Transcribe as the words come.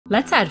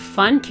Let's add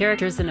fun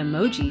characters and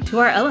emoji to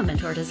our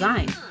Elementor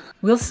design.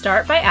 We'll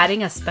start by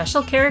adding a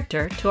special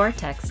character to our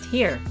text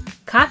here.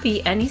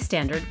 Copy any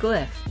standard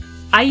glyph.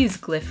 I use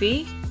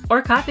Glyphy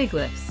or copy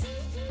Glyphs.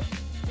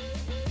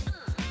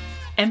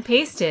 And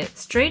paste it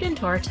straight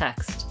into our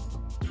text.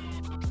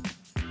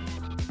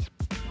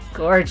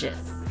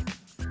 Gorgeous!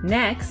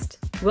 Next,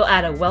 we'll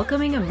add a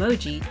welcoming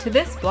emoji to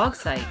this blog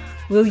site.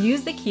 We'll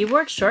use the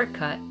keyboard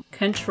shortcut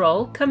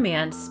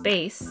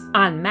Control-Command-Space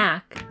on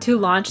Mac to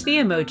launch the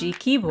emoji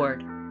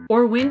keyboard,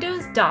 or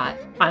Windows Dot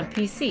on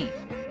PC,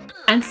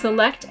 and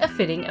select a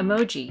fitting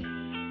emoji.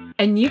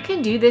 And you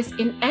can do this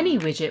in any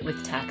widget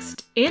with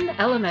text in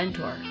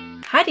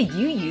Elementor. How do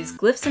you use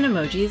glyphs and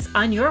emojis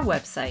on your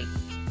website?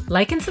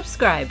 Like and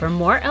subscribe for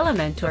more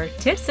Elementor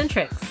tips and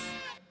tricks.